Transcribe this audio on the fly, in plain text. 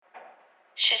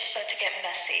Shit's about to get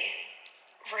messy.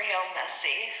 Real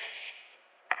messy.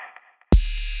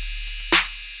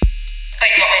 Oh,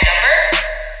 you want my number?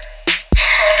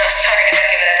 Oh, no, sorry, I don't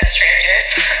give it out to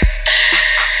strangers.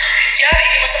 Yeah, but you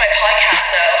can listen to my podcast,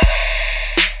 though.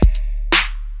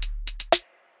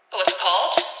 What's it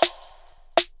called?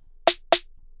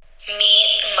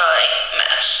 Meet My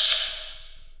Mess.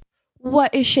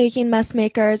 What is shaking, mess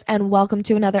makers, and welcome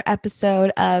to another episode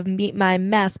of Meet My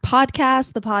Mess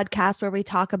podcast, the podcast where we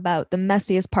talk about the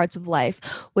messiest parts of life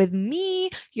with me,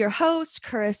 your host,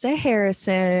 Carissa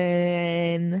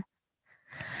Harrison.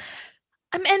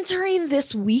 I'm entering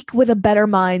this week with a better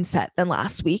mindset than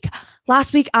last week.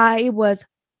 Last week, I was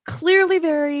clearly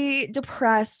very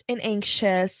depressed and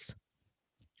anxious.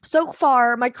 So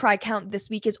far, my cry count this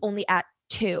week is only at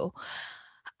 2.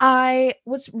 I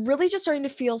was really just starting to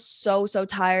feel so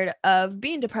tired of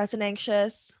being depressed and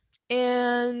anxious.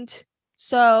 And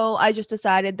so I just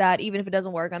decided that even if it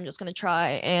doesn't work, I'm just going to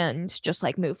try and just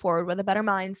like move forward with a better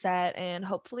mindset. And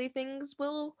hopefully things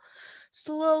will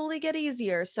slowly get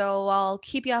easier. So I'll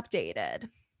keep you updated.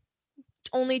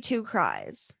 Only 2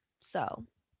 cries. So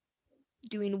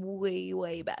doing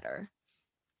way better.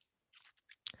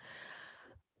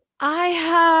 I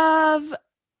have,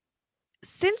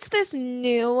 since this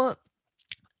new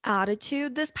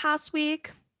attitude this past week,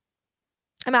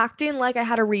 I'm acting like I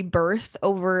had a rebirth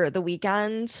over the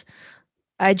weekend.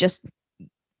 I just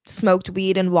smoked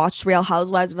weed and watched Real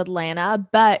Housewives of Atlanta,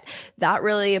 but that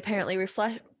really apparently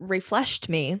refreshed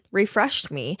me.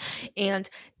 And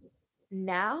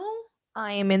now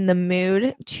I am in the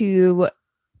mood to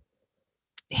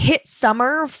hit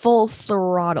summer full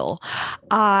throttle.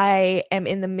 I am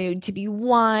in the mood to be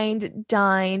wined,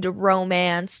 dined,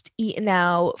 romanced, eaten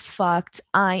out, fucked.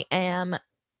 I am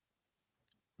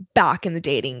back in the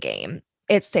dating game.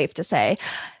 It's safe to say.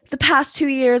 The past 2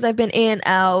 years I've been in,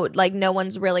 out, like no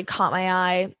one's really caught my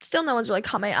eye. Still no one's really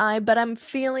caught my eye, but I'm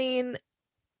feeling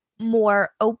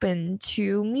more open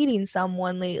to meeting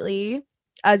someone lately.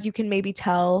 As you can maybe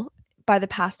tell by the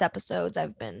past episodes,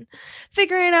 I've been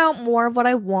figuring out more of what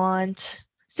I want.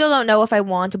 Still don't know if I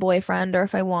want a boyfriend or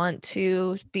if I want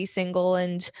to be single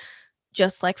and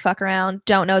just like fuck around.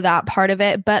 Don't know that part of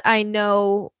it, but I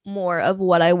know more of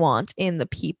what I want in the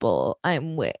people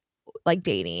I'm with, like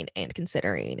dating and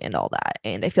considering and all that.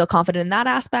 And I feel confident in that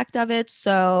aspect of it.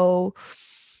 So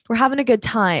we're having a good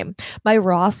time. My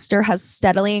roster has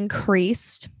steadily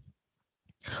increased.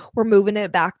 We're moving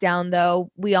it back down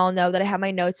though. We all know that I have my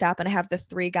notes app and I have the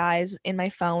 3 guys in my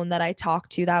phone that I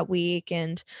talked to that week,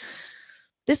 and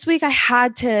this week I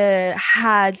had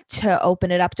to open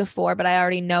it up to 4, but I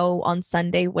already know on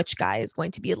Sunday which guy is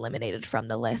going to be eliminated from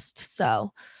the list.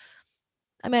 So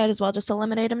I might as well just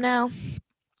eliminate him now.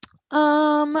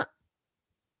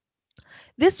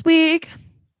 This week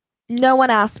no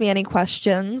one asked me any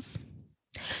questions.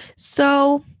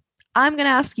 So I'm going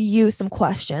to ask you some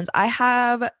questions.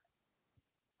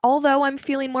 Although I'm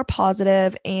feeling more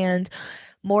positive and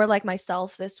more like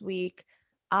myself this week,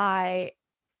 sorry,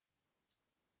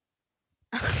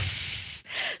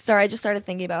 I just started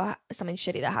thinking about something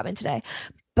shitty that happened today.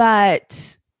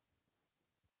 But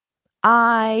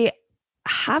I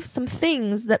have some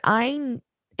things that I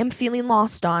am feeling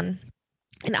lost on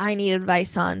and I need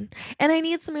advice on. And I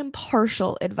need some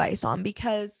impartial advice on,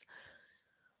 because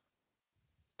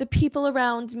the people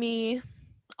around me,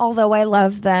 although I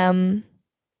love them,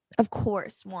 of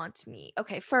course want me.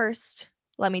 Okay, first,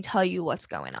 let me tell you what's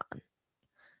going on.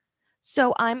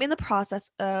 So I'm in the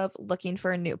process of looking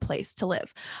for a new place to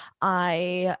live.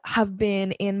 I have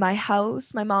been in my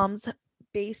house, my mom's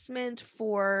basement,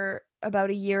 for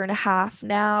about a year and a half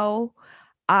now.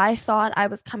 I thought I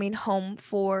was coming home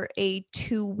for a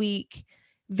 2-week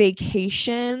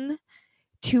vacation,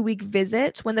 2-week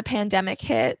visit when the pandemic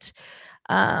hit.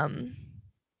 And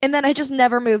then I just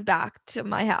never moved back to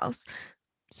my house.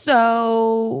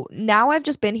 So now I've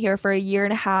just been here for a year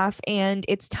and a half, and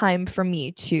it's time for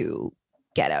me to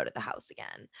get out of the house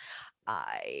again.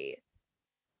 I'm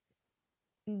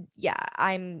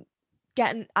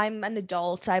an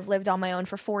adult. I've lived on my own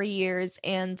for 4 years,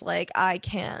 and like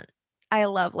I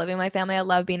love living with my family. I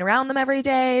love being around them every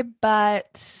day,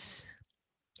 but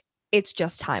it's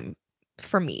just time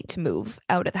for me to move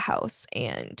out of the house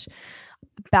and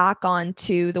back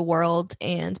onto the world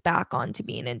and back onto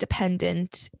being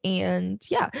independent. And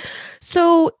yeah.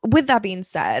 So with that being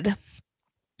said,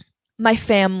 my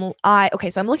family,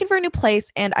 so I'm looking for a new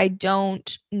place and I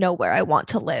don't know where I want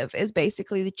to live is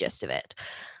basically the gist of it.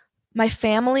 My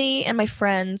family and my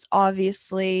friends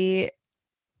obviously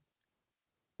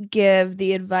give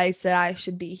the advice that I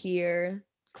should be here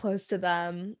close to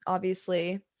them,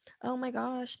 obviously. Oh my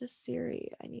gosh, this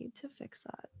Siri. I need to fix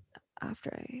that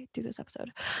after I do this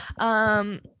episode.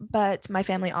 But my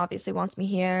family obviously wants me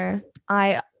here.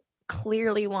 I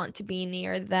clearly want to be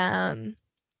near them.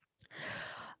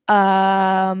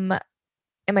 And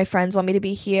my friends want me to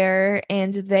be here,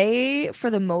 and they, for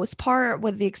the most part,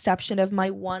 with the exception of my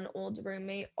one old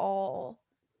roommate, all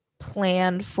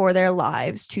planned for their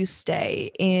lives to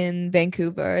stay in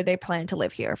Vancouver. They plan to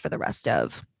live here for the rest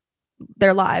of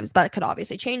their lives. That could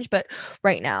obviously change, but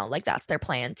right now, like, that's their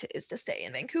plan is to stay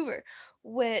in Vancouver,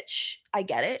 which I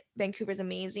get it. Vancouver's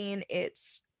amazing.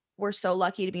 We're so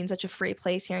lucky to be in such a free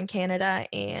place here in Canada,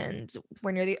 and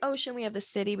we're near the ocean. We have the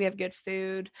city, we have good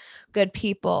food, good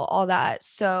people, all that.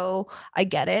 So I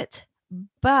get it.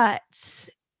 But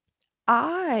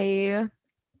I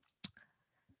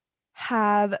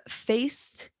have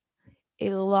faced a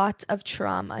lot of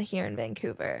trauma here in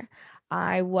Vancouver.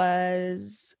 I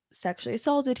was sexually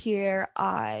assaulted here.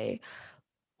 I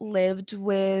lived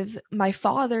with my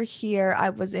father here.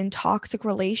 I was in toxic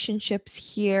relationships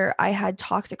here. I had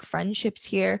toxic friendships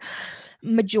here.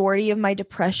 Majority of my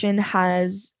depression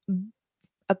has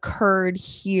occurred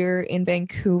here in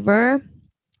Vancouver.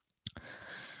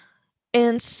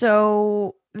 And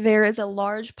so there is a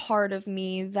large part of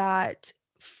me that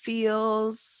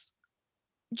feels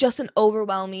just an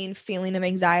overwhelming feeling of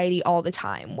anxiety all the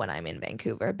time when I'm in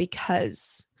Vancouver,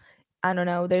 because I don't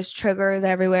know, there's triggers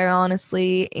everywhere,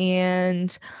 honestly.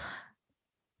 And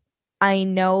I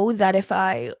know that if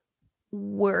I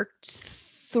worked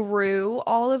through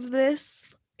all of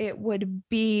this, it would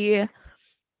be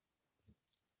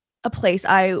a place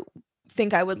I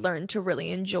think I would learn to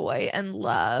really enjoy and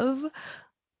love.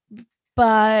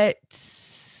 But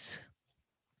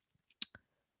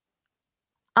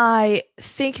I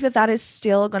think that is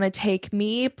still going to take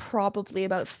me probably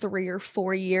about 3 or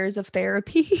 4 years of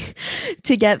therapy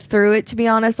to get through it, to be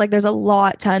honest. Like, there's a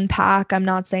lot to unpack. I'm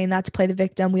not saying that to play the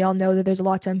victim. We all know that there's a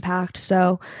lot to unpack.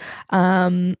 So,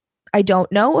 I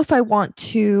don't know if I want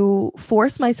to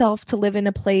force myself to live in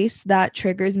a place that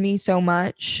triggers me so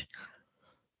much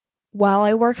while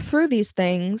I work through these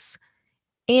things.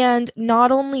 And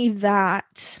not only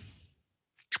that,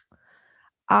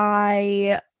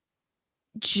 I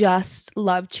just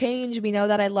love change. We know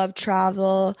that I love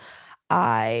travel.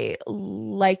 I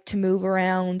like to move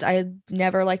around. I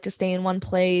never like to stay in one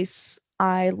place.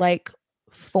 I like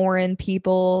foreign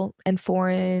people and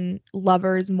foreign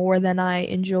lovers more than I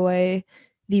enjoy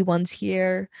the ones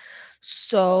here.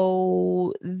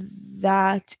 So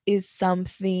that is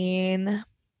something.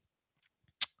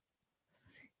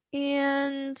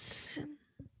 And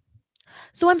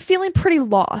so I'm feeling pretty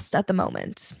lost at the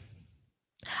moment.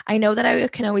 I know that I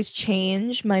can always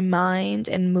change my mind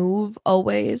and move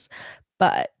always,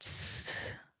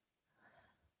 but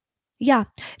yeah.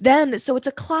 Then so it's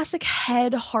a classic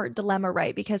head heart dilemma,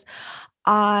 right? Because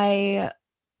the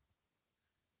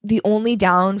only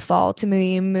downfall to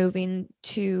me moving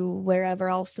to wherever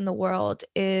else in the world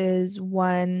is,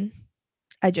 one,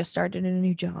 I just started a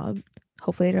new job.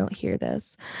 Hopefully I don't hear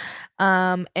this.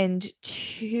 And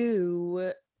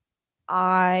two,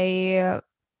 I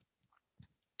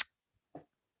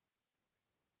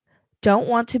don't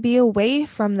want to be away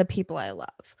from the people I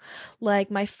love. Like,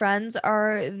 my friends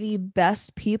are the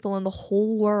best people in the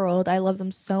whole world. I love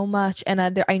them so much, and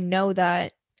I know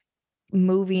that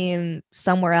moving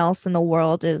somewhere else in the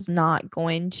world is not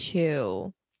going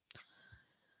to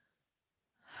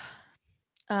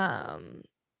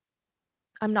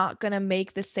I'm not going to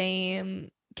make the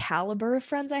same caliber of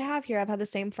friends I have here. I've had the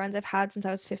same friends I've had since I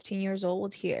was 15 years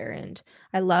old here, and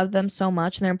I love them so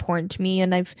much, and they're important to me,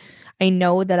 and I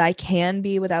know that I can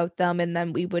be without them, and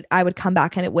then I would come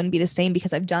back and it wouldn't be the same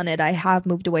because I've done it. I have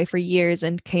moved away for years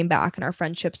and came back, and our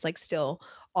friendships like still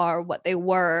are what they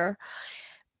were.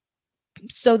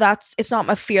 So it's not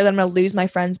my fear that I'm going to lose my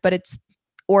friends, but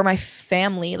or my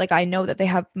family. Like, I know that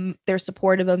they're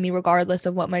supportive of me regardless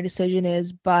of what my decision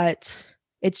is, but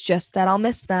it's just that I'll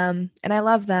miss them and I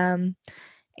love them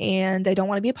and I don't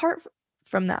want to be apart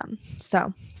from them.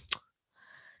 So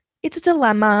it's a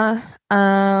dilemma.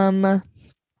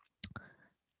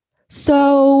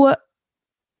 So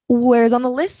where's on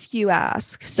the list, you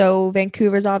ask? So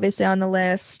Vancouver's obviously on the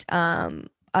list.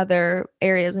 Other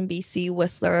areas in BC,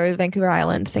 Whistler, Vancouver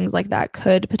Island, things like that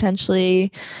could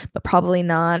potentially, but probably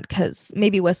not, because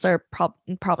maybe Whistler,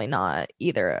 probably not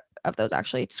either of those,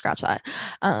 actually. Scratch that.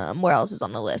 Where else is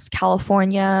on the list?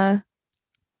 California,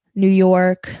 New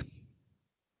York,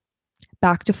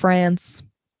 back to France,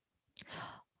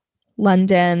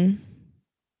 London,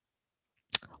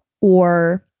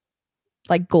 or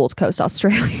like Gold Coast,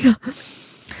 Australia.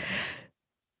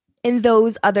 in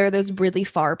those really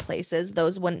far places,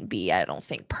 those wouldn't be, I don't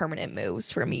think, permanent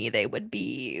moves for me. They would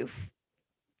be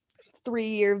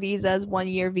 3-year visas,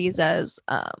 1-year visas.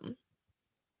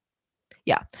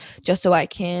 Yeah, just so I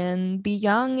can be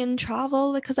young and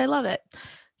travel because I love it.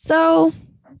 So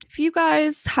if you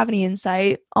guys have any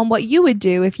insight on what you would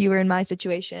do if you were in my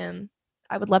situation,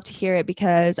 I would love to hear it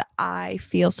because I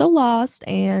feel so lost,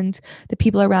 and the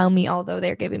people around me, although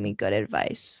they're giving me good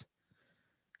advice,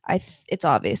 it's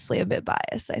obviously a bit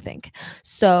biased, I think.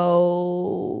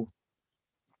 So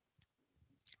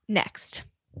next.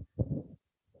 Oh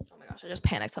my gosh, I just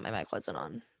panicked that my mic wasn't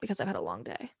on because I've had a long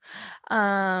day.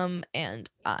 And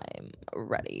I'm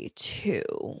ready to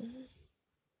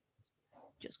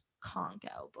just conk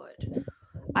out, but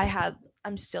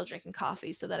I'm still drinking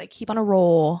coffee so that I keep on a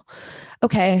roll.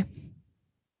 Okay.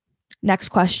 Next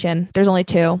question. There's only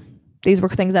 2. These were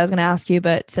things I was going to ask you,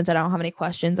 but since I don't have any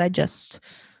questions, I just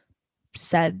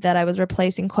said that I was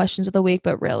replacing questions of the week,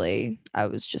 but really I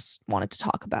was just wanted to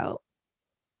talk about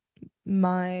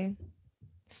my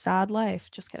sad life.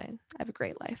 Just kidding. I have a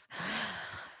great life.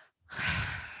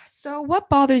 So what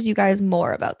bothers you guys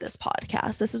more about this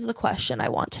podcast? This is the question I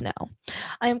want to know.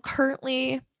 I am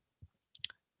currently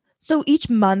So each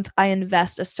month I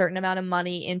invest a certain amount of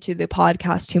money into the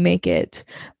podcast to make it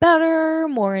better,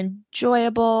 more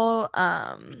enjoyable,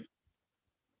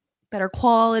 better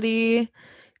quality,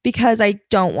 because I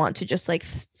don't want to just like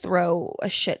throw a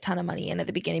shit ton of money in at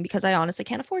the beginning because I honestly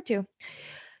can't afford to.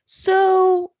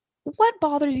 So what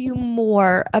bothers you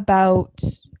more about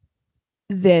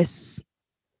this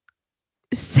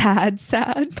sad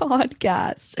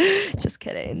podcast? Just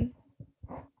kidding.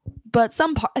 But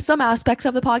some aspects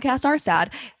of the podcast are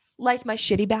sad, like my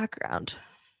shitty background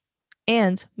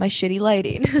and my shitty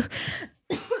lighting.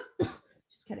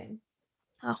 Just kidding.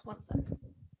 Oh, one sec.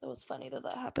 That was funny that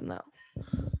happened though.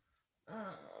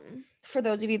 For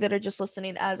those of you that are just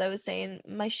listening, as I was saying,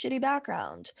 my shitty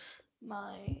background,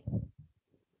 my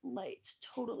light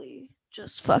totally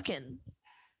just fucking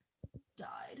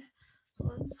died.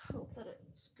 So let's hope that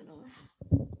it's gonna.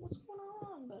 What's going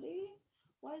on, buddy?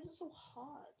 Why is it so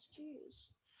hot? Jeez.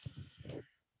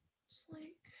 It's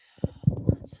like,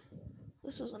 what?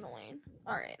 This is annoying.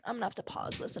 All right, I'm gonna have to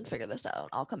pause this and figure this out.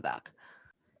 I'll come back.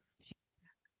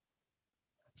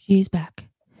 She's back.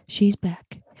 She's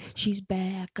back. She's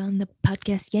back on the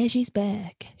podcast. Yeah, she's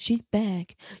back. She's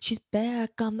back. She's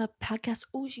back on the podcast.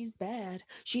 Oh, she's bad.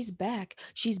 She's back.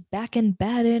 She's back and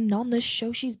bad, and on the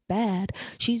show, she's bad.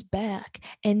 She's back.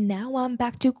 And now I'm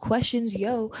back to questions,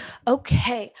 yo.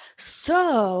 Okay,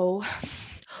 so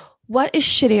what is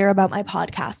shittier about my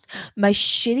podcast? My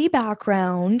shitty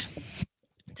background.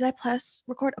 Did I press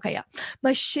record? Okay, yeah.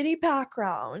 My shitty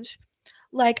background.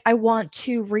 Like, I want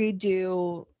to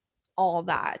redo all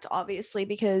that, obviously,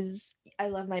 because I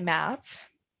love my map,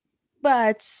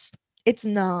 but it's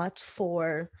not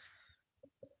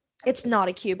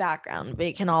a cute background.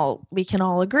 We can all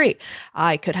agree.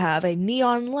 I could have a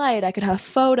neon light, I could have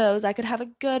photos, I could have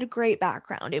a great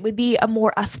background. It would be a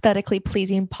more aesthetically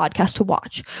pleasing podcast to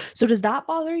watch. So does that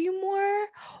bother you more,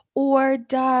 or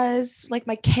does like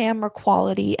my camera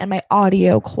quality and my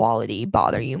audio quality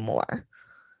bother you more?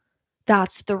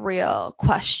 That's the real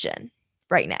question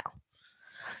right now.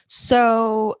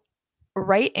 So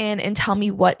write in and tell me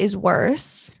what is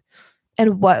worse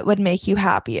and what would make you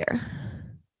happier,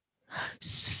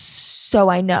 so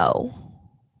I know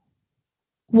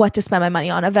what to spend my money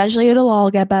on. Eventually it'll all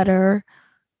get better.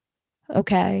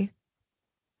 Okay.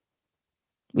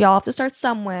 We all have to start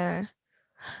somewhere.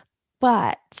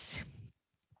 But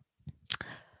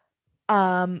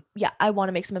yeah, I want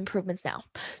to make some improvements now.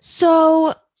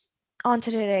 So on to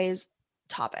today's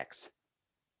topics.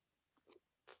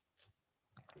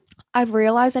 I've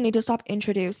realized I need to stop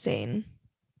introducing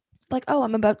like, oh,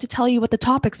 I'm about to tell you what the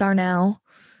topics are now.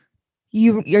 Are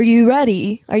you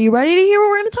ready? Are you ready to hear what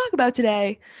we're going to talk about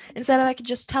today? Instead of I could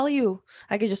just tell you,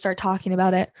 I could just start talking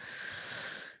about it.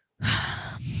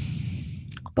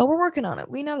 But we're working on it.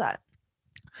 We know that.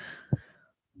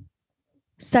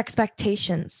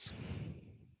 Sexpectations.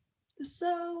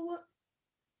 So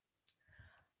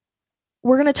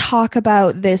we're going to talk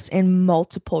about this in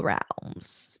multiple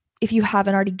realms. If you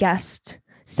haven't already guessed,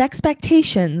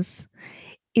 sexpectations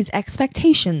is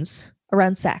expectations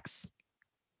around sex.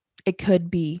 It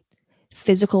could be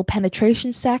physical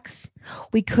penetration sex.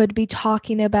 We could be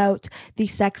talking about the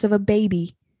sex of a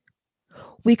baby.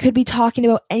 We could be talking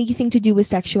about anything to do with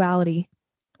sexuality.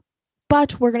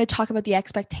 But we're going to talk about the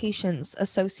expectations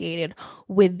associated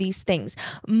with these things,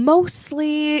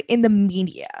 mostly in the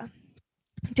media,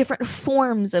 different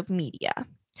forms of media.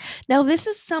 Now, this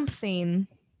is something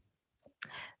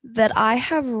that I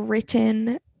have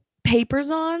written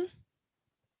papers on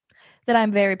that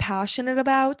I'm very passionate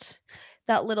about,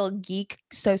 that little geek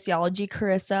sociology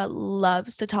Carissa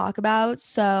loves to talk about.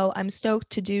 So I'm stoked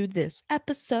to do this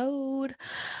episode.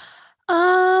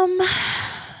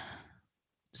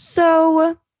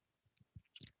 So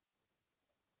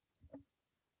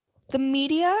the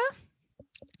media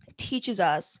teaches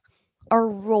us our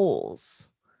roles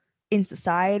in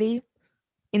society,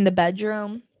 in the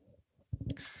bedroom.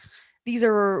 These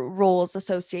are roles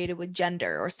associated with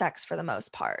gender or sex for the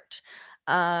most part.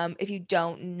 If you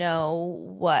don't know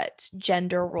what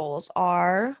gender roles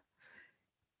are,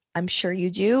 I'm sure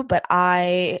you do, but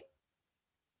like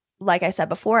I said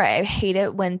before, I hate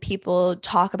it when people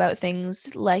talk about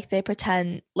things like they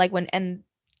pretend like and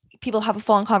people have a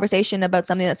full-on conversation about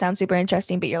something that sounds super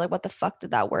interesting, but you're like, what the fuck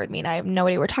did that word mean? I have no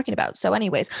idea what we're talking about. So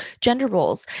anyways, gender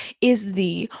roles is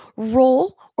the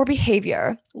role or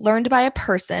behavior learned by a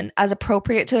person as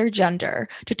appropriate to their gender,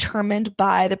 determined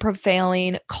by the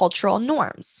prevailing cultural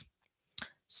norms.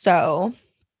 So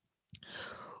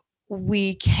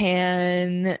we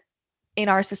can, in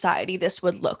our society, this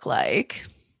would look like,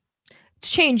 it's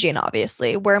changing,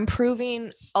 obviously. We're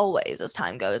improving always as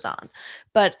time goes on.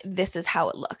 But this is how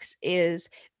it looks, is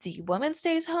the woman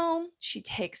stays home. She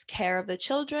takes care of the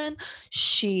children.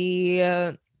 She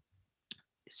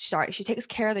takes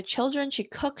care of the children. She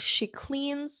cooks. She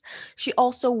cleans. She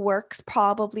also works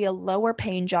probably a lower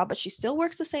paying job, but she still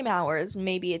works the same hours.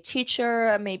 Maybe a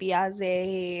teacher, maybe as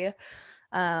a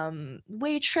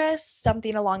waitress,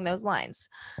 something along those lines.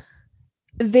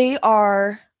 They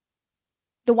are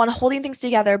the one holding things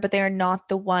together, but they are not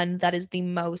the one that is the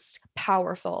most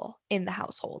powerful in the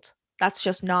household. That's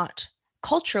just not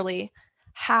culturally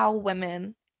how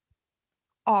women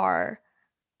are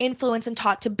influenced and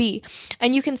taught to be.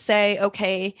 And you can say,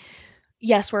 okay,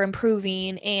 yes, we're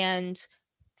improving and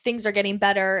things are getting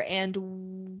better,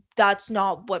 and that's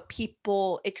not what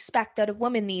people expect out of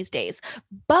women these days.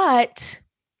 But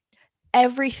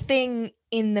everything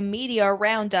in the media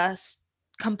around us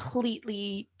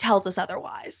completely tells us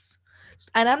otherwise.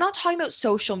 And I'm not talking about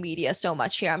social media so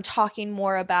much here. I'm talking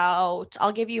more about,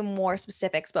 I'll give you more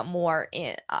specifics, but more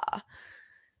in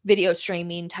video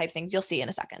streaming type things. You'll see in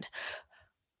a second.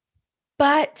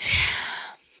 But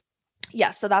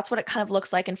yeah, so that's what it kind of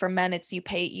looks like. And for men, it's you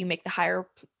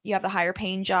have the higher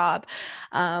paying job.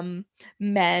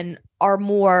 Men are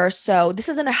more so, this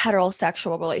isn't a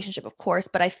heterosexual relationship, of course,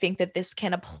 but I think that this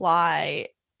can apply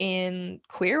in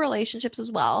queer relationships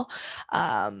as well.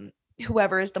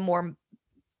 Whoever is the more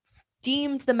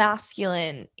deemed the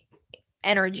masculine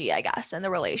energy, I guess, in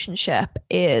the relationship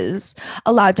is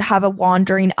allowed to have a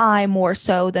wandering eye more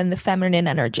so than the feminine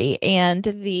energy. And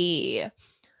the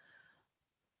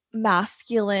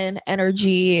masculine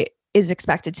energy is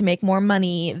expected to make more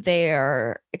money.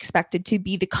 They're expected to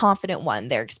be the confident one.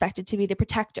 They're expected to be the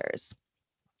protectors.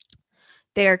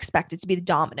 They're expected to be the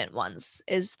dominant ones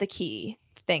is the key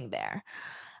thing there.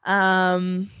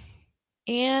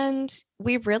 And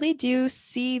we really do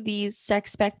see these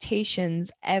expectations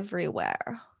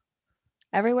everywhere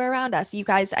around us. You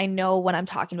guys, I know when I'm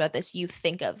talking about this, you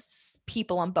think of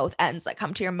people on both ends that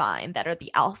come to your mind that are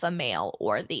the alpha male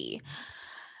or the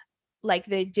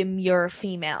demure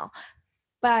female.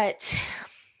 But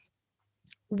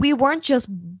we weren't just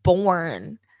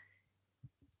born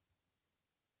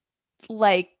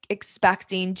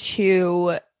expecting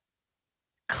to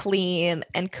clean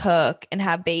and cook and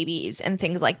have babies and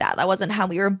things like that. That wasn't how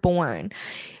we were born.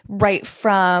 Right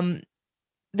from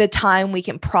the time we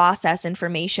can process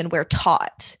information, we're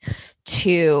taught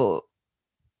to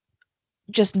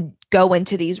just go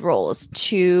into these roles,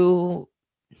 to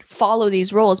follow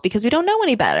these roles because we don't know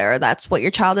any better. That's what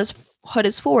your childhood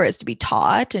is for, is to be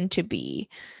taught and to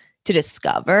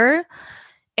discover.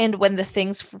 And when the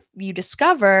things you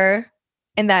discover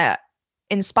and that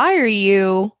inspire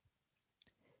you,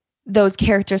 those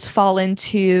characters fall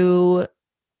into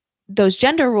those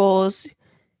gender roles,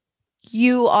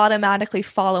 you automatically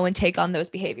follow and take on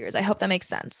those behaviors. I hope that makes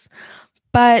sense.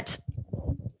 But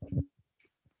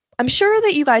I'm sure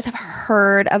that you guys have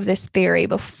heard of this theory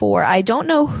before. I don't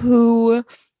know who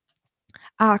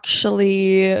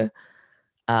actually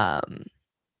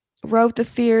wrote the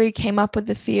theory, came up with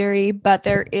the theory, but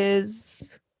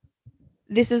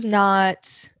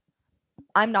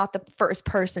I'm not the first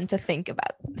person to think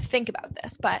about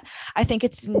this, but I think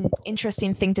it's an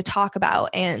interesting thing to talk about,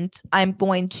 and I'm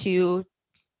going to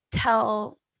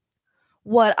tell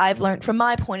what I've learned from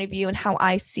my point of view and how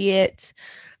I see it.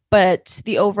 But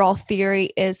the overall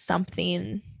theory is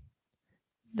something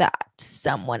that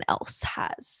someone else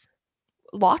has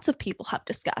lots of people have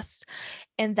discussed,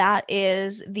 and that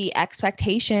is the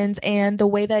expectations and the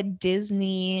way that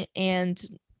Disney and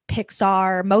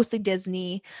Pixar, mostly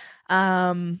Disney,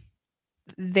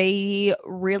 they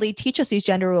really teach us these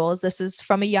gender roles. This is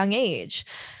from a young age.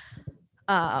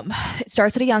 It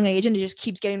starts at a young age and it just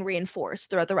keeps getting reinforced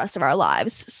throughout the rest of our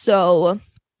lives. So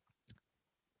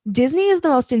Disney is the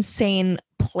most insane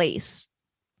place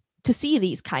to see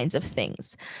these kinds of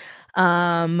things.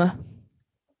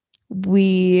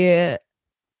 We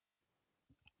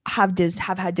have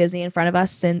had Disney in front of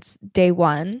us since day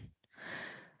one.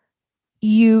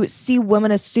 You see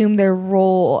women assume their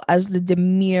role as the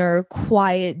demure,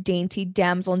 quiet, dainty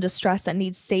damsel in distress that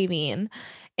needs saving.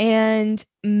 And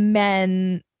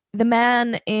the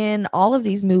men in all of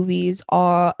these movies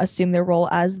assume their role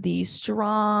as the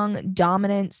strong,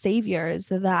 dominant saviors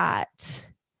that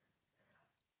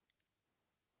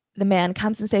the man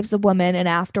comes and saves the woman, and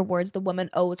afterwards the woman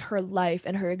owes her life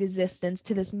and her existence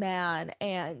to this man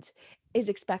and is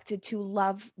expected to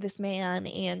love this man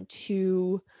and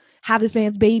to have this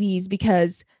man's babies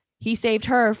because he saved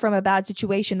her from a bad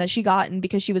situation that she got in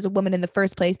because she was a woman in the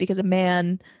first place because a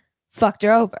man fucked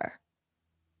her over.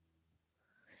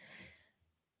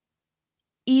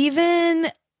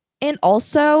 And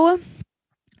also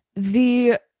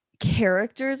the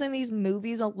characters in these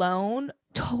movies alone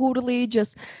totally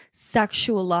just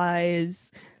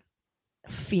sexualize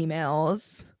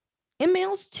females and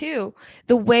males too.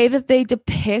 The way that they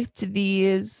depict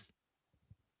these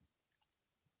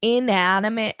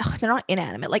inanimate, they're not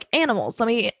inanimate, like animals. Let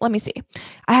me see.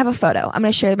 I have a photo. I'm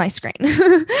going to share my screen.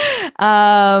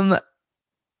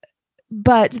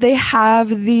 But they have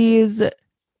these,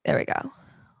 there we go.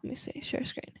 Let me see, share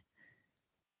screen.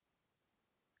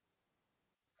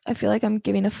 I feel like I'm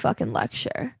giving a fucking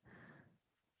lecture.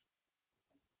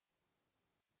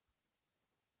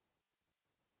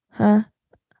 Huh?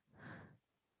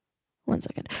 1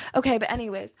 second. Okay, but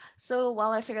anyways, so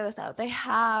while I figure this out, this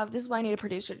is why I need a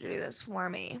producer to do this for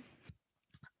me.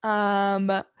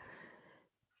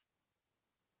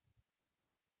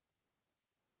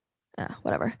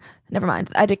 Whatever. Never mind.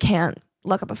 I can't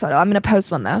look up a photo. I'm gonna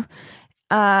post one though.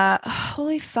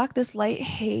 Holy fuck, this light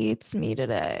hates me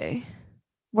today.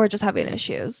 We're just having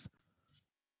issues.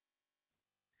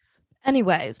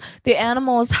 Anyways, the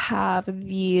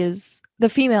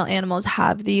female animals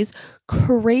have these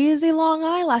crazy long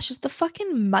eyelashes. The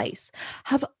fucking mice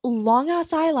have long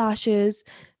ass eyelashes,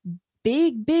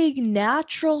 big,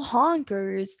 natural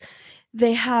honkers.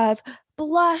 They have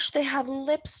blush, they have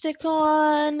lipstick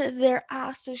on, their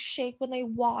asses shake when they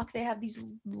walk. They have these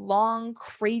long,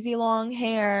 crazy long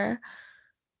hair.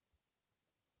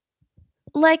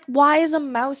 Like, why is a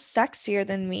mouse sexier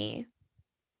than me?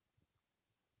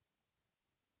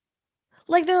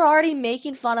 Like, they're already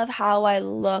making fun of how I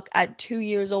look at 2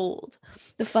 years old.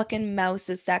 The fucking mouse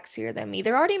is sexier than me.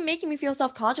 They're already making me feel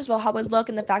self-conscious about how I look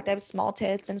and the fact I have small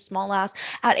tits and small ass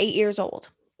at 8 years old.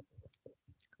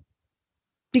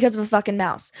 Because of a fucking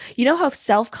mouse. You know how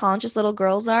self-conscious little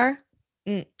girls are?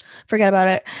 Forget about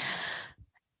it.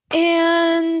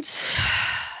 And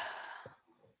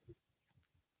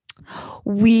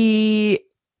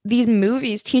these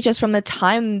movies teach us from the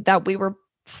time that we were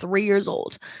 3 years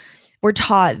old. We're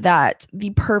taught that the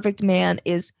perfect man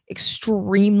is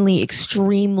extremely,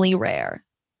 extremely rare.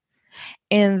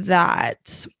 And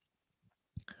that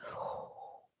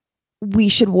we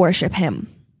should worship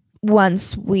him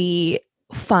once we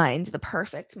find the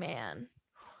perfect man.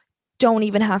 Don't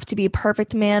even have to be a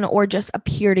perfect man or just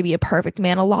appear to be a perfect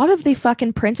man. A lot of the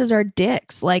fucking princes are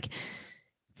dicks. Like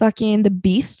fucking the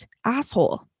Beast,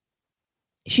 asshole.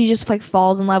 She just like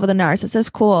falls in love with a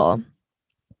narcissist. Cool.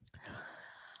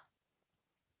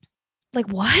 Like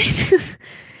what?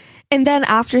 And then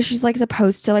after she's like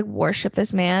supposed to like worship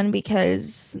this man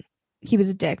because he was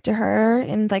a dick to her,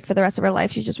 and like for the rest of her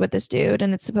life she's just with this dude,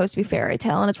 and it's supposed to be fairy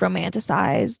tale and it's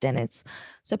romanticized and it's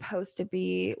supposed to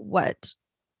be what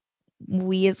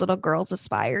we as little girls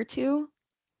aspire to.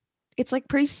 It's like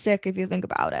pretty sick if you think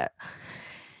about it.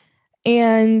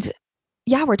 And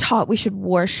yeah, we're taught we should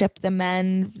worship the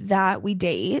men that we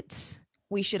date.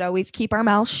 We should always keep our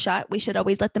mouths shut. We should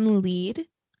always let them lead.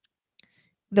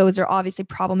 Those are obviously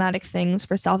problematic things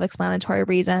for self-explanatory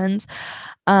reasons.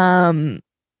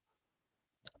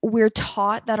 We're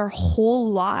taught that our whole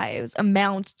lives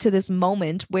amount to this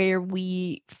moment where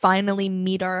we finally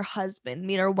meet our husband,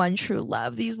 meet our one true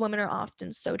love. These women are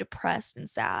often so depressed and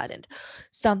sad and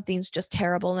something's just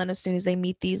terrible. And then as soon as they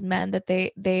meet these men, that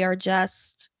they are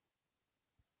just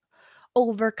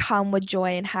overcome with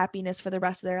joy and happiness for the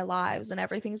rest of their lives, and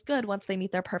everything's good once they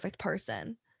meet their perfect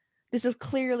person. This is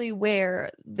clearly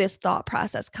where this thought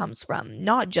process comes from.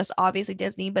 Not just obviously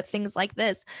Disney, but things like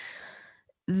this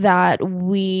that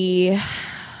we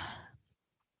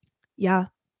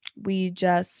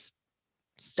just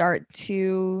start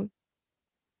to,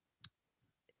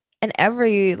 and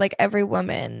every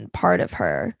woman, part of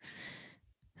her,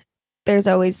 there's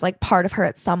always like part of her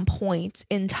at some point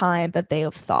in time that they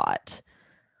have thought,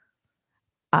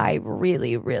 I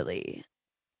really, really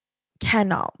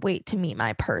cannot wait to meet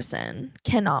my person,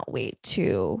 cannot wait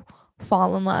to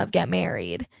fall in love, get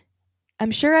married.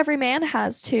 I'm sure every man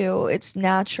has too. It's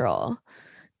natural,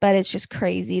 but it's just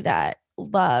crazy that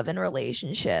love and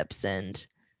relationships and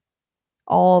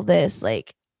all this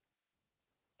like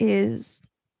is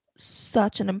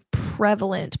such an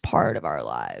prevalent part of our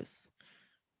lives.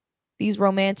 These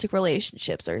romantic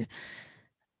relationships are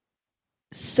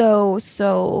so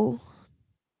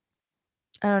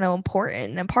I don't know,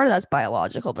 important, and part of that's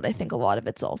biological, but I think a lot of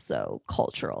it's also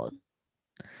cultural.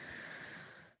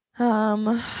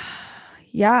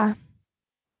 Yeah.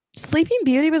 Sleeping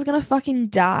Beauty was gonna fucking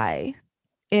die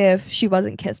if she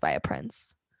wasn't kissed by a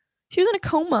prince. She was in a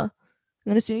coma.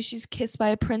 And then as soon as she's kissed by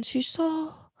a prince, she's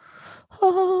so,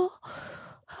 oh,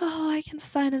 I can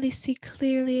finally see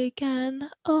clearly again.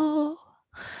 Oh.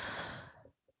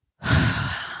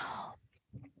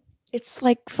 It's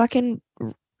like fucking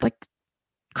like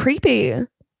creepy.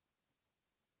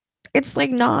 It's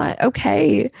like not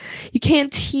okay. You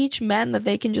can't teach men that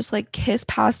they can just like kiss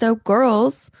passed out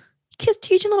girls.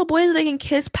 Teaching little boys that they can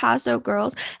kiss passed out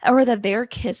girls, or that their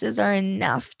kisses are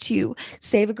enough to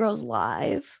save a girl's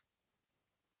life.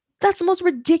 That's the most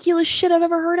ridiculous shit I've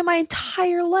ever heard in my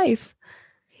entire life.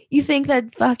 You think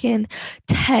that fucking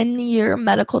 10-year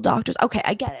medical doctors, okay,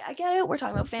 I get it. We're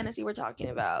talking about fantasy. We're talking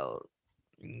about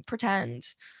pretend.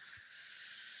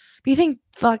 But you think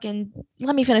fucking,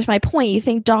 let me finish my point. You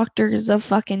think doctors of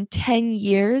fucking 10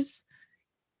 years,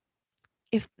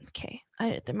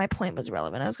 my point was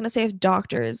relevant. I was going to say if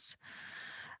doctors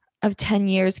of 10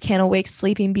 years can't awake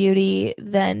Sleeping Beauty,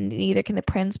 then neither can the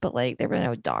prince, but like there were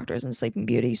no doctors in Sleeping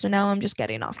Beauty. So now I'm just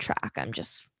getting off track. I'm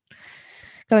just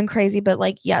going crazy, but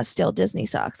like, yeah, still Disney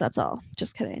sucks. That's all.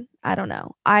 Just kidding. I don't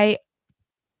know.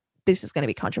 This is going to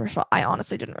be controversial. I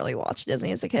honestly didn't really watch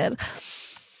Disney as a kid.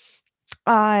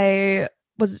 I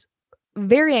was a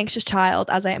very anxious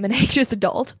child, as I am an anxious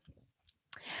adult.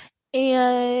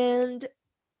 And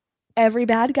every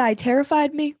bad guy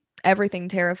terrified me. Everything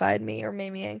terrified me or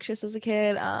made me anxious as a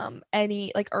kid.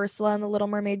 Any like Ursula and the Little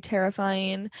Mermaid,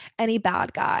 terrifying. Any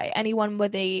bad guy, anyone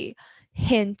with a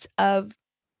hint of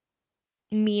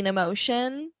mean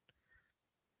emotion,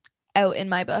 out in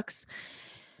my books.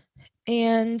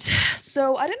 And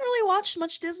so I didn't really watch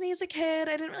much Disney as a kid.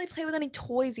 I didn't really play with any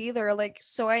toys either. Like,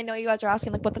 so I know you guys are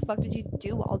asking, like, what the fuck did you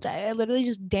do all day? I literally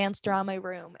just danced around my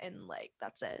room and like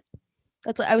that's it.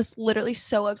 I was literally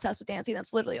so obsessed with dancing.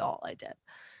 That's literally all I did.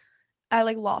 I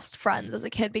like lost friends as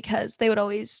a kid because they would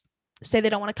always say they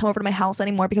don't want to come over to my house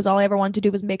anymore because all I ever wanted to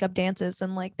do was make up dances,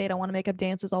 and like they don't want to make up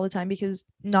dances all the time because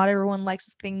not everyone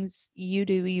likes things you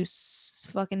do, you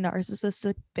fucking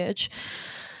narcissistic bitch.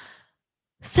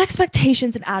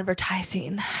 Expectations in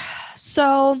advertising.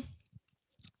 So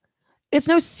it's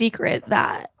no secret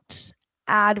that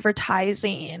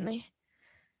advertising,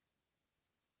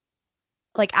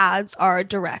 like ads, are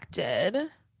directed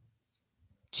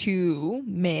to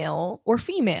male or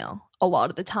female a lot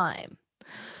of the time.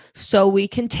 So we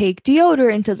can take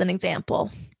deodorant as an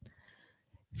example.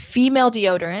 Female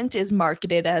deodorant is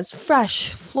marketed as fresh,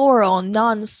 floral,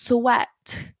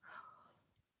 non-sweat,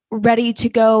 ready to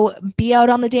go be out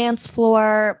on the dance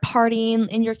floor, partying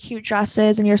in your cute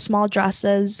dresses and your small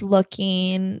dresses,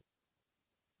 looking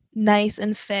nice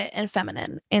and fit and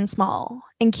feminine and small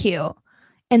and cute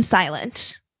and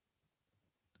silent.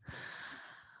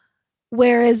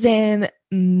 Whereas in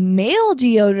male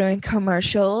deodorant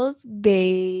commercials,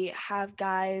 they have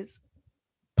guys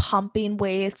pumping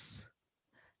weights.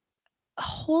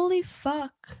 Holy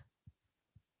fuck.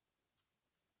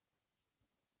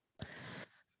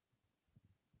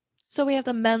 So we have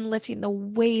the men lifting the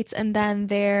weights and then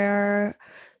they're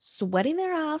sweating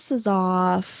their asses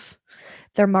off.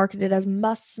 They're marketed as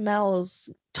must smells,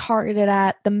 targeted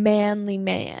at the manly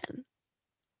man.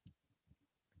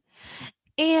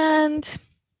 And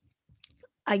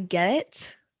I get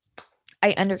it.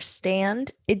 I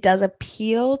understand. It does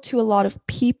appeal to a lot of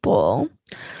people.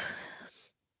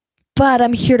 But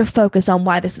I'm here to focus on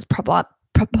why this is problematic.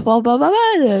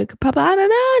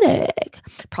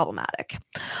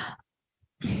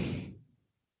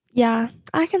 Yeah,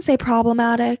 I can say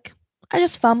problematic. I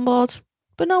just fumbled,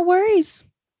 but no worries.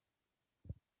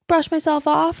 Brush myself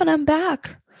off and I'm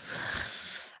back.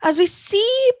 As we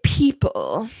see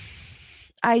people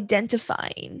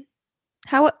identifying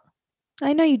how,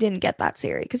 I know you didn't get that,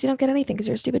 Siri, because you don't get anything because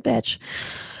you're a stupid bitch.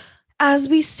 As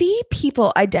we see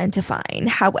people identifying,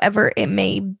 however it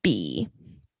may be,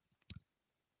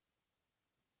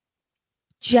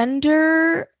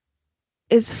 gender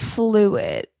is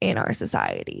fluid in our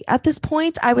society. At this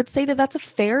point, I would say that that's a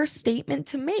fair statement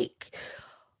to make.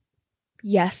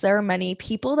 Yes, there are many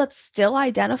people that still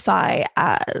identify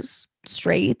as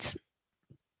straight,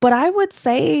 but I would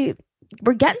say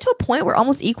we're getting to a point where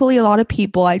almost equally a lot of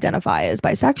people identify as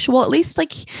bisexual, at least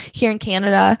like here in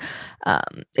Canada.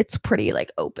 It's pretty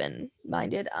like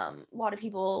open-minded. A lot of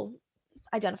people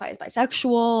identify as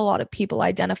bisexual, a lot of people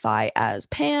identify as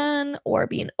pan or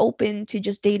being open to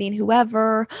just dating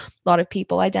whoever. A lot of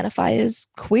people identify as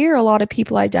queer, a lot of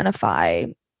people identify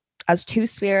as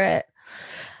two-spirit.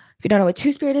 If you don't know what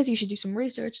two-spirit is, you should do some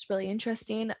research. It's really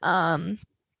interesting.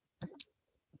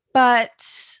 But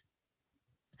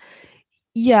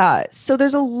yeah, so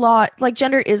there's a lot, like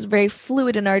gender is very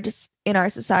fluid in our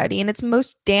society, and it's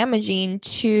most damaging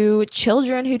to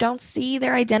children who don't see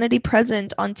their identity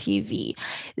present on TV.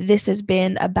 This has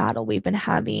been a battle we've been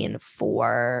having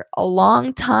for a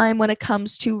long time when it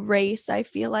comes to race. I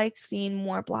feel like seeing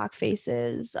more Black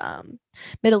faces,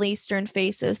 Middle Eastern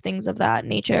faces, things of that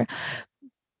nature.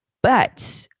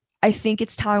 But I think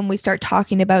it's time we start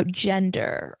talking about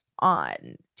gender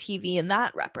on TV and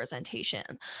that representation.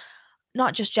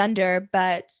 Not just gender,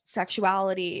 but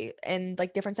sexuality and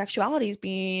like different sexualities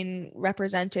being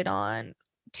represented on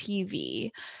TV.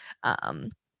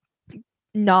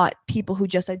 Not people who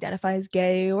just identify as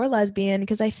gay or lesbian,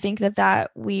 because I think that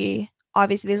we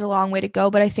obviously there's a long way to go,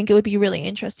 but I think it would be really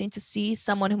interesting to see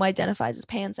someone who identifies as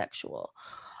pansexual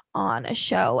on a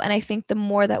show. And I think the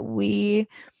more that we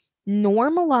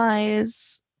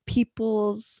normalize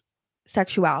people's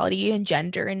sexuality and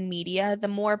gender in media, the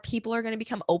more people are going to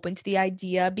become open to the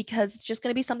idea, because it's just going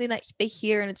to be something that they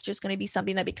hear and it's just going to be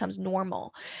something that becomes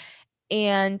normal.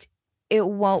 And it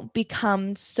won't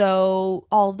become so,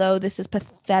 although this is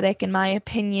pathetic in my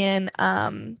opinion,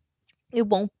 it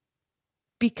won't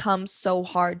become so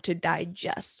hard to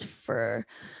digest for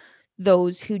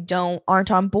those who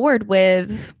aren't on board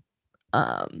with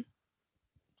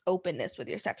openness with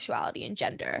your sexuality and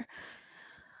gender.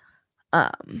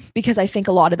 Because I think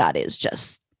a lot of that is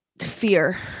just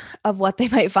fear of what they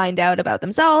might find out about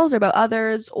themselves or about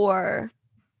others, or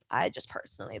I just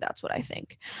personally, that's what I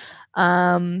think.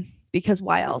 Because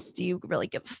why else do you really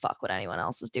give a fuck what anyone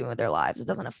else is doing with their lives? It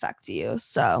doesn't affect you.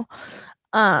 So,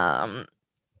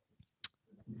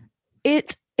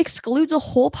 it excludes a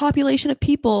whole population of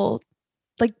people.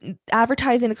 Like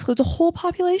advertising excludes a whole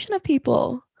population of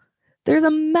people. There's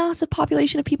a massive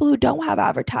population of people who don't have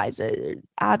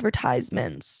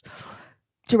advertisements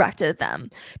directed at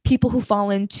them. People who fall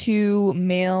into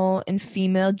male and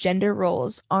female gender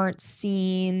roles aren't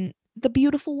seeing the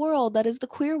beautiful world that is the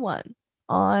queer one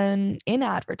in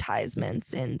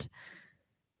advertisements. And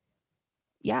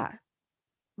yeah,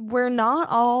 we're not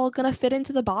all gonna fit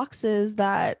into the boxes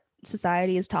that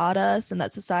society has taught us and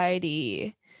that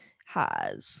society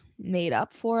has made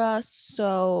up for us.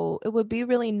 So it would be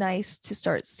really nice to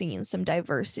start seeing some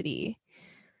diversity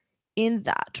in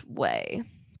that way.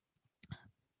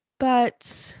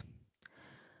 But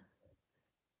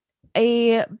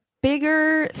a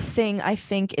bigger thing, I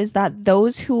think, is that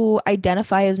those who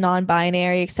identify as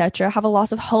non-binary, etc., have a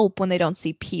loss of hope when they don't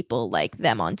see people like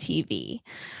them on TV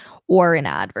or in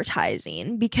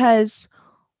advertising, because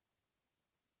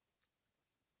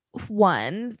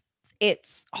one,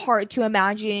 it's hard to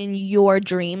imagine your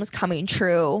dreams coming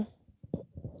true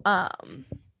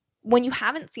when you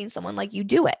haven't seen someone like you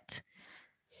do it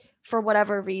for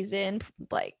whatever reason.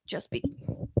 Like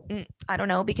I don't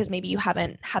know, because maybe you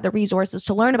haven't had the resources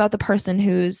to learn about the person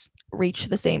who's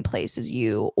reached the same place as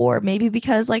you, or maybe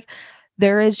because like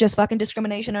there is just fucking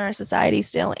discrimination in our society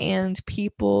still, and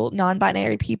people,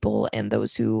 non-binary people and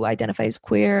those who identify as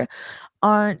queer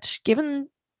aren't given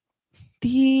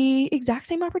the exact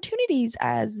same opportunities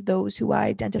as those who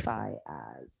identify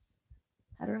as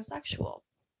heterosexual.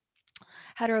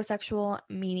 Heterosexual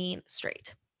meaning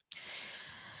straight.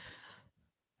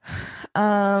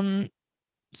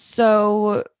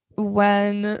 So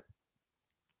when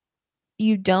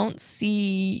you don't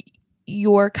see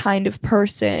your kind of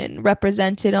person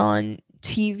represented on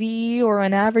TV or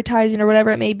on advertising or whatever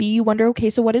it may be, you wonder,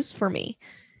 okay, so what is for me?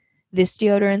 This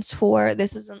deodorant's for,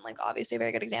 this isn't like obviously a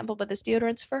very good example, but this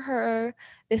deodorant's for her,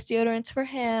 this deodorant's for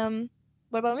him.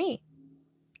 What about me?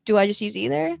 Do I just use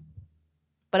either?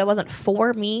 But it wasn't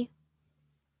for me.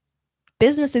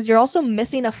 Businesses, you're also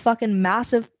missing a fucking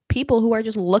massive people who are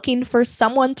just looking for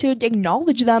someone to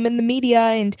acknowledge them in the media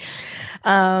and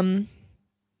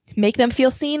make them feel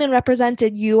seen and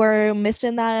represented. You are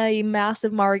missing that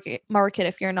massive market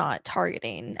if you're not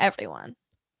targeting everyone.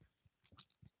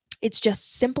 It's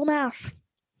just simple math.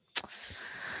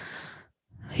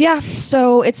 Yeah,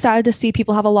 so it's sad to see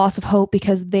people have a loss of hope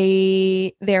because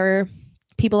they're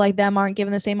people like them aren't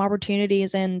given the same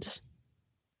opportunities, and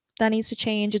that needs to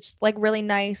change. It's like really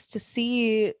nice to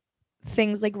see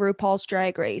things like RuPaul's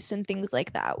Drag Race and things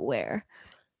like that, where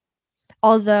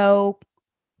although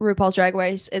RuPaul's Drag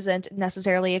Race isn't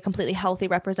necessarily a completely healthy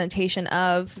representation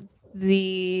of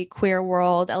the queer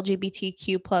world,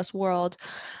 LGBTQ plus world,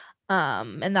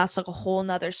 and that's like a whole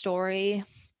nother story,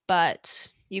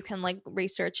 but you can like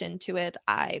research into it.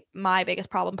 My biggest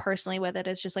problem personally with it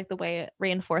is just like the way it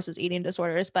reinforces eating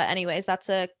disorders, but anyways, that's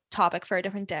a topic for a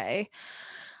different day.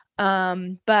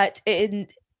 But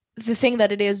the thing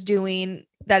that it is doing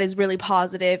that is really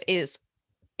positive is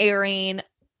airing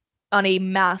on a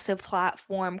massive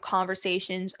platform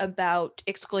conversations about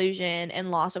exclusion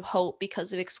and loss of hope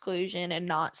because of exclusion, and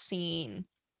not seeing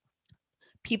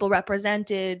people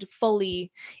represented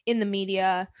fully in the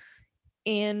media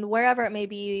and wherever it may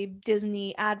be.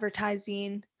 Disney,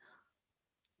 advertising,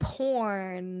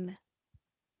 porn,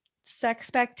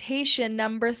 sexpectation.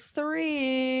 Number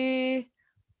 3,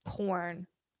 porn.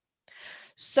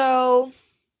 So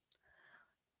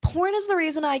porn is the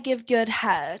reason I give good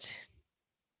head.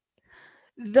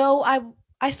 Though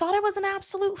I thought I was an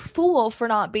absolute fool for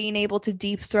not being able to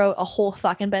deep throat a whole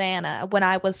fucking banana when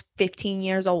I was 15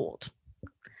 years old.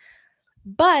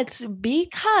 But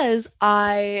because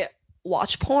I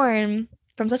watch porn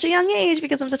from such a young age,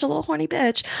 because I'm such a little horny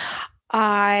bitch,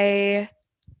 I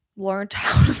learned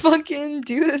how to fucking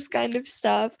do this kind of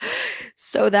stuff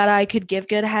so that I could give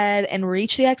good head and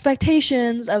reach the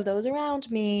expectations of those around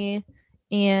me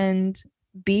and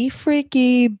be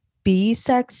freaky, be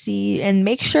sexy, and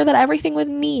make sure that everything with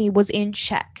me was in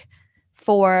check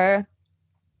for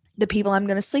the people I'm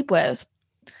going to sleep with.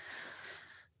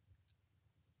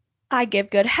 I give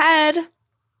good head.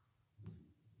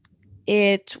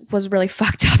 It was really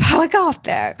fucked up how I got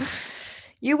there.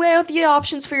 You weigh out the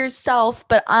options for yourself,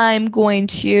 but I'm going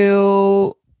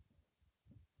to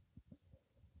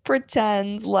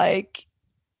pretend like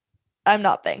I'm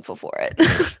not thankful for it.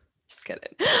 Just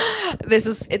kidding.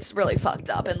 It's really fucked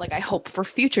up, and like I hope for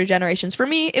future generations. For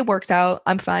me, it works out.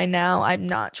 I'm fine now. I'm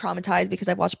not traumatized because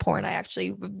I've watched porn. I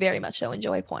actually very much so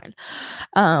enjoy porn.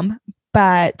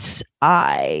 But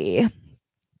I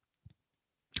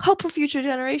hope for future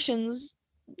generations,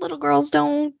 little girls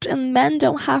don't and men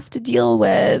don't have to deal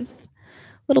with,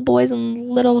 little boys and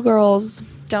little girls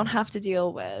don't have to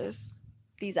deal with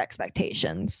these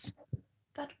expectations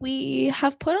that we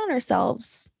have put on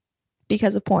ourselves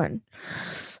because of porn.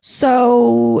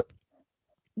 So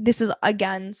this is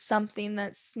again something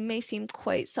that may seem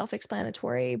quite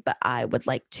self-explanatory, but I would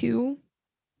like to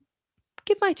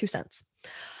give my 2 cents.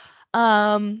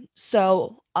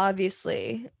 So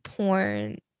obviously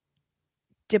porn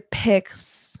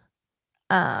depicts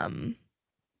a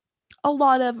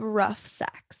lot of rough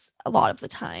sex a lot of the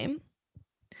time.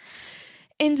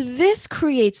 And this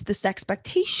creates this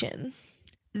expectation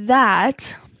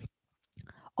that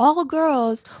all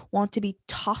girls want to be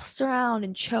tossed around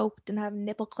and choked and have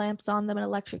nipple clamps on them and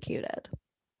electrocuted.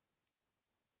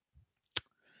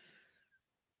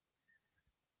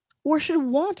 Or should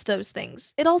want those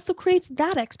things. It also creates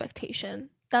that expectation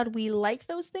that we like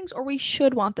those things or we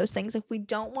should want those things. If we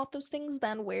don't want those things,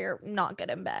 then we're not good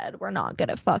in bed. We're not good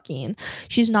at fucking.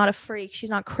 She's not a freak.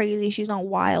 She's not crazy. She's not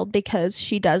wild because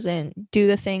she doesn't do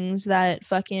the things that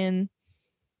fucking,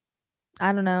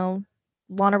 I don't know,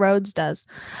 Lana Rhoades does.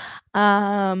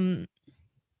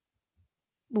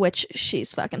 Which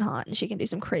she's fucking hot and she can do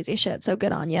some crazy shit. So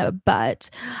good on you. But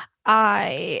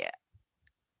I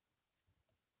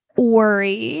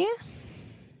worry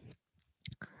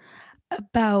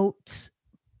about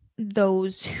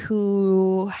those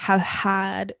who have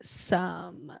had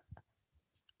some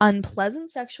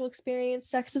unpleasant sexual experience.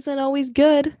 Sex isn't always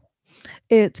good.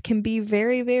 It can be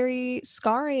very, very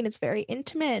scarring. It's very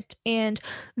intimate. And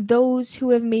those who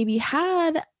have maybe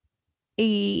had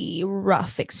a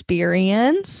rough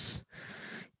experience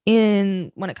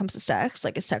in when it comes to sex,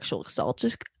 like a sexual assault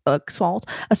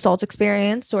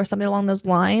experience or something along those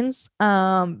lines,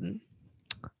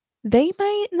 they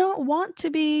might not want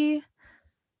to be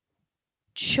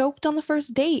choked on the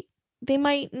first date. They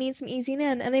might need some easing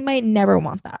in, and they might never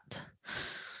want that.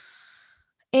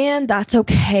 And that's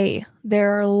okay.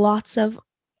 There are lots of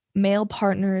male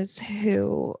partners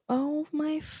who, oh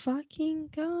my fucking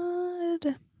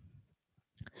God.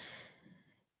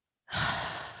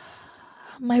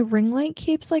 My ring light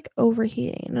keeps like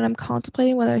overheating and I'm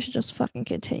contemplating whether I should just fucking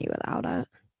continue without it.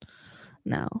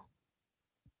 No.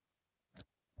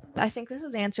 I think this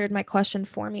has answered my question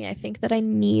for me. I think that I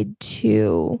need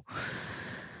to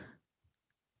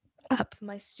up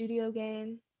my studio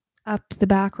gain, up the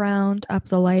background, up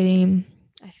the lighting.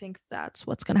 I think that's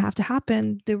what's going to have to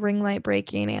happen. The ring light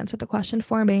breaking answered the question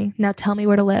for me. Now tell me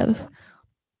where to live.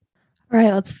 All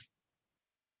right, let's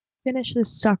finish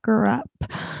this sucker up.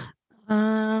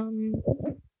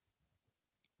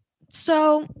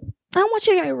 So I don't want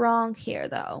you to get me wrong here,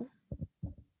 though.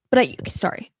 But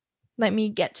sorry, let me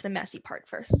get to the messy part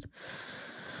first.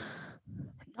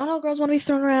 Not all girls want to be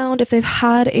thrown around. If they've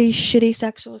had a shitty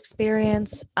sexual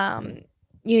experience,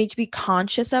 you need to be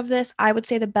conscious of this. I would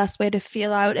say the best way to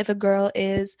feel out if a girl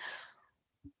is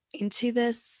into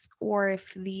this, or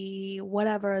if the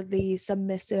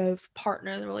submissive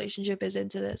partner in the relationship is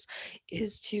into this,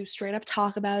 is to straight up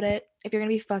talk about it. If you're gonna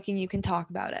be fucking, you can talk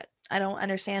about it. I don't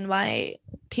understand why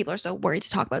people are so worried to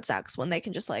talk about sex when they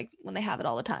can just when they have it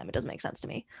all the time. It doesn't make sense to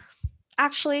me.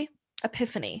 Actually,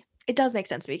 epiphany. It does make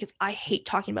sense to me because I hate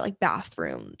talking about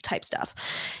bathroom type stuff,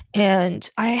 and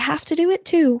I have to do it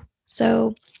too.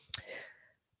 So,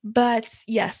 but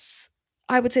yes,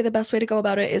 I would say the best way to go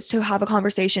about it is to have a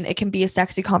conversation. It can be a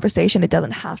sexy conversation. It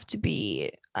doesn't have to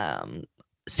be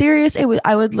serious.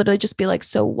 I would literally just be like,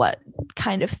 so what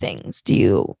kind of things do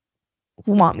you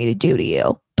want me to do to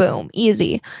you? Boom,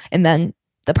 easy. And then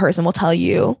the person will tell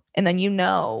you, and then you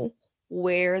know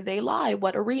where they lie,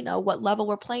 what arena, what level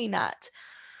we're playing at.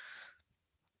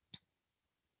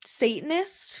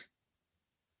 Satanist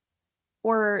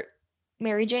or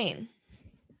Mary Jane?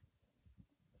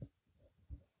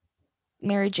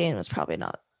 Mary Jane was probably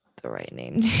not the right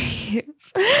name to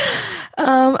use.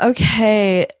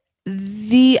 Okay.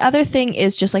 The other thing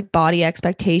is just body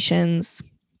expectations.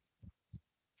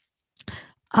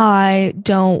 I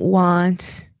don't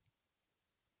want.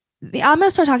 I'm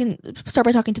gonna start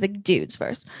by talking to the dudes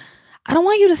first. I don't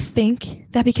want you to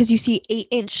think that because you see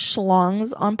 8-inch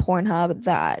schlongs on Pornhub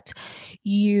that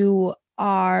you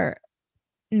are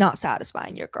not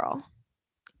satisfying your girl.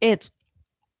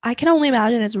 I can only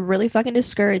imagine it's really fucking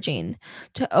discouraging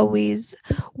to always,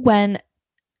 when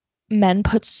men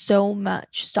put so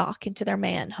much stock into their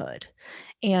manhood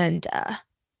and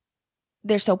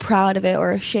they're so proud of it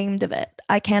or ashamed of it.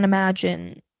 I can't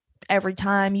imagine every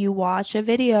time you watch a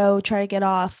video, try to get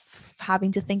off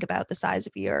having to think about the size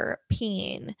of your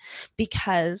peen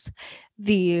because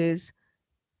these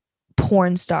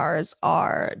porn stars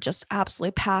are just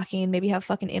absolutely packing, maybe have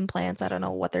fucking implants. I don't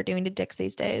know what they're doing to dicks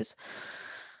these days.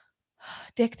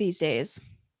 Dick these days.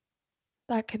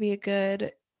 That could be a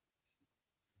good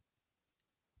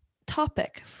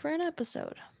topic for an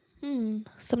episode.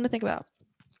 Something to think about.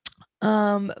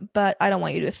 But I don't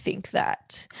want you to think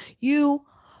that you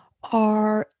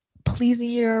are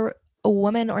pleasing a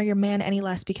woman or your man any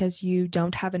less because you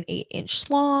don't have an 8-inch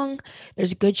schlong.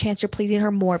 There's a good chance you're pleasing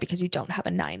her more because you don't have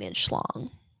a 9-inch schlong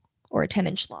or a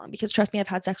 10-inch schlong. Because trust me, I've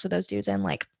had sex with those dudes and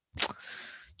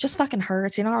just fucking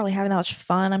hurts. You're not really having that much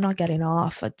fun. I'm not getting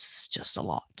off. It's just a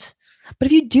lot. But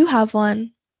if you do have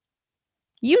one,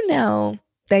 you know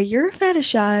that you're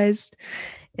fetishized,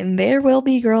 and there will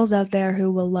be girls out there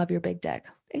who will love your big dick,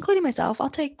 including myself. I'll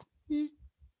take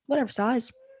whatever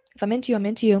size. If I'm into you, I'm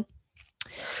into you.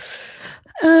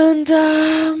 And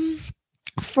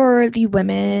for the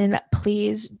women,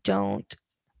 please don't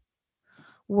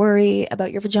worry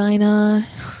about your vagina.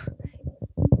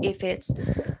 If it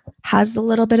has a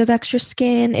little bit of extra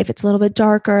skin, if it's a little bit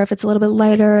darker, if it's a little bit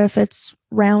lighter, if it's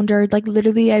rounder,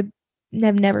 literally I've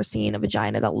never seen a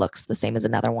vagina that looks the same as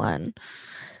another one,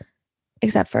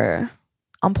 except for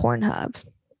on Pornhub,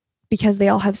 because they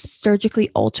all have surgically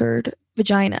altered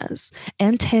vaginas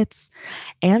and tits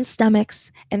and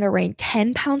stomachs, and they're wearing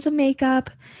 10 pounds of makeup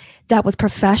that was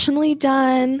professionally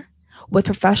done with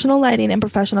professional lighting and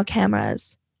professional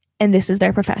cameras, and this is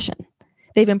their profession.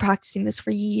 They've been practicing this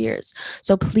for years.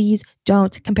 So please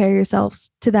don't compare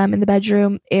yourselves to them in the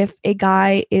bedroom. If a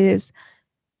guy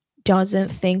doesn't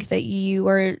think that you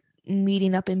are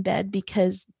meeting up in bed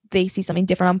because they see something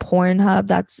different on Pornhub,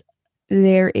 that's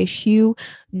their issue,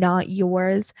 not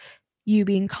yours. You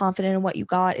being confident in what you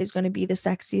got is going to be the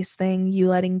sexiest thing. You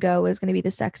letting go is going to be the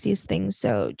sexiest thing.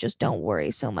 So just don't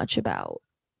worry so much about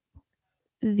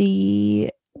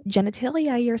the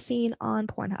genitalia you're seeing on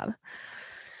Pornhub.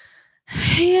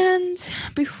 And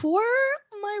before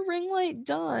my ring light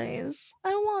dies,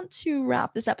 I want to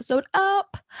wrap this episode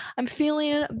up. I'm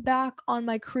feeling back on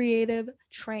my creative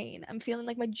train. I'm feeling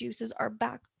like my juices are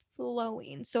back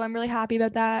flowing. So I'm really happy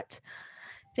about that.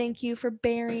 Thank you for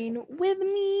bearing with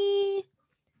me.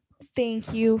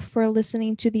 Thank you for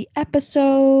listening to the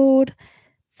episode.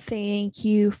 Thank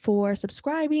you for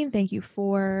subscribing. Thank you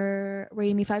for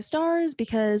rating me 5 stars,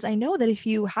 because I know that if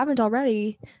you haven't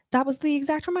already, that was the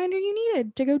exact reminder you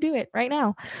needed to go do it right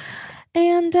now.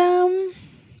 And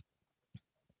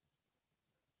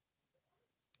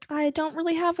I don't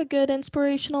really have a good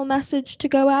inspirational message to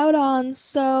go out on,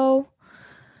 so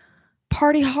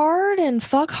party hard and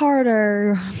fuck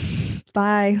harder.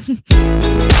 Bye.